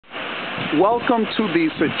Welcome to the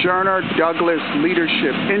Sojourner Douglas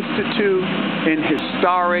Leadership Institute in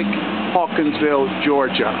historic Hawkinsville,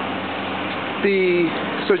 Georgia. The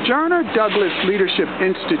Sojourner Douglas Leadership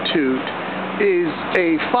Institute is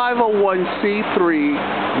a 501c3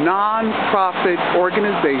 nonprofit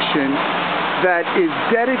organization that is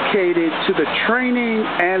dedicated to the training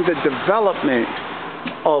and the development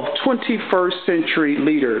of 21st century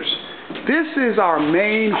leaders. This is our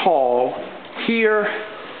main hall here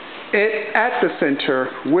at the center,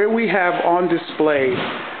 where we have on display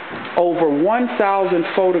over 1,000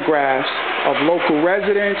 photographs of local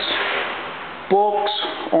residents, books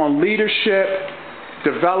on leadership,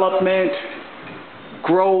 development,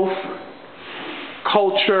 growth,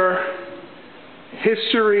 culture,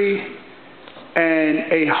 history, and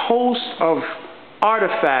a host of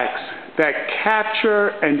artifacts that capture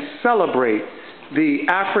and celebrate the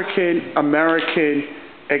African American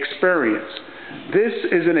experience. This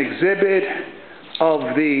is an exhibit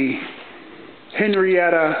of the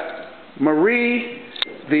Henrietta Marie,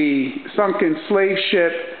 the sunken slave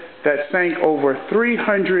ship that sank over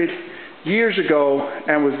 300 years ago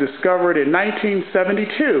and was discovered in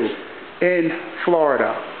 1972 in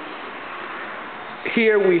Florida.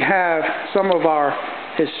 Here we have some of our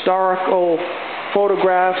historical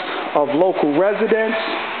photographs of local residents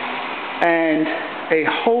and a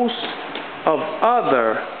host of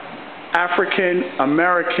other African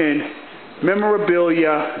American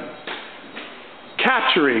memorabilia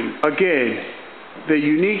capturing, again, the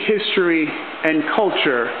unique history and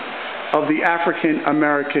culture of the African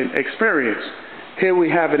American experience. Here we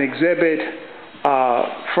have an exhibit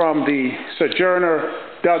from the Sojourner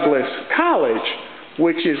Douglas College,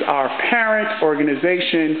 which is our parent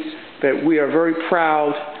organization that we are very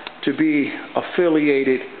proud to be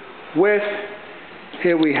affiliated with.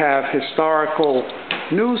 Here we have historical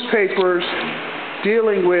newspapers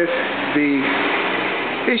dealing with the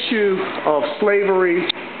issue of slavery,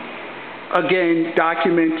 again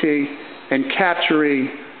documenting and capturing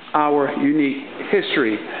our unique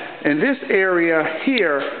history. In this area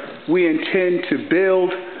here, we intend to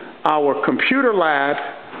build our computer lab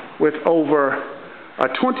with over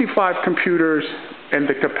 25 computers and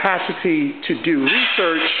the capacity to do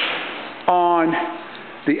research on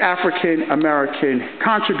the African American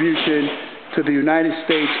contribution to the United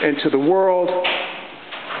States and to the world.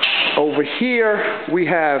 Over here, we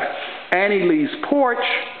have Annie Lee's porch,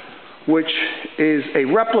 which is a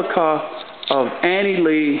replica of Annie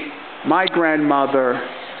Lee, my grandmother,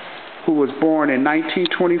 who was born in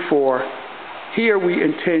 1924. Here we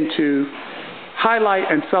intend to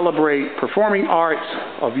highlight and celebrate performing arts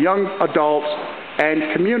of young adults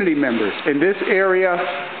and community members. In this area,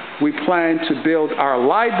 we plan to build our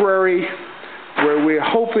library, where we're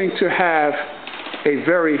hoping to have a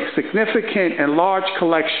very significant and large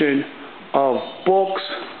collection of books,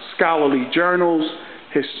 scholarly journals,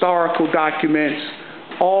 historical documents,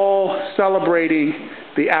 all celebrating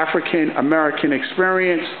the African American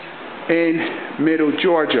experience in Middle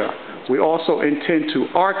Georgia. We also intend to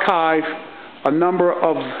archive a number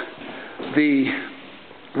of the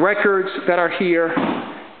records that are here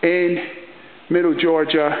in Middle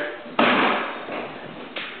Georgia.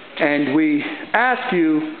 And we ask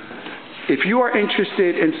you, if you are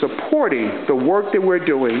interested in supporting the work that we're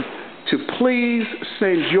doing, to please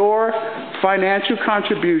send your financial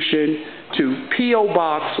contribution to P.O.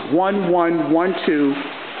 Box 1112,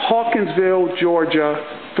 Hawkinsville, Georgia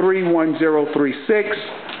 31036.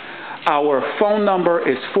 Our phone number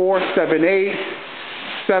is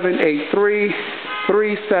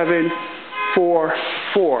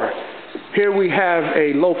 478-783-3744. Here we have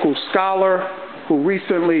a local scholar who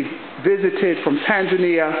recently visited from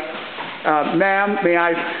Tanzania. Ma'am, may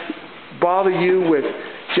I bother you with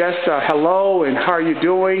just a hello and how are you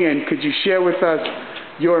doing? And could you share with us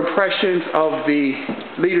your impressions of the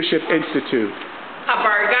Leadership Institute?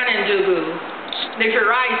 Habari gani ndugu?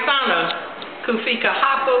 Nifurahi sana kufika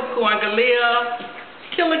hapo kuangalia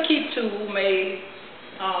kila kitu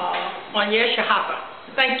umeonyesha hapa.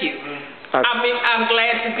 Thank you. I'm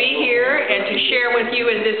glad to be here and to share with you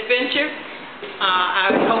in this venture.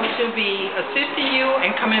 I hope to be assisting you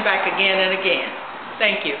and coming back again and again.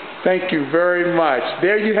 Thank you. Thank you very much.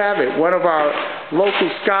 There you have it. One of our local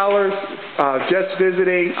scholars just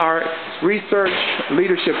visiting our Research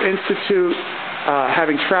Leadership Institute,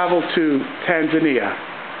 having traveled to Tanzania.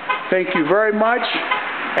 Thank you very much,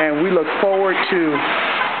 and we look forward to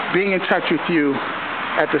being in touch with you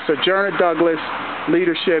at the Sojourner Douglas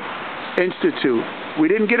Leadership Institute. We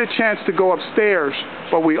didn't get a chance to go upstairs,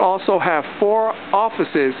 but we also have 4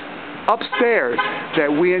 offices upstairs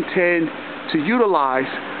that we intend to utilize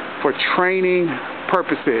for training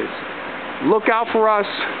purposes. Look out for us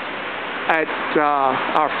at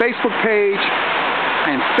our Facebook page,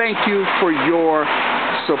 and thank you for your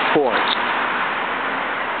support.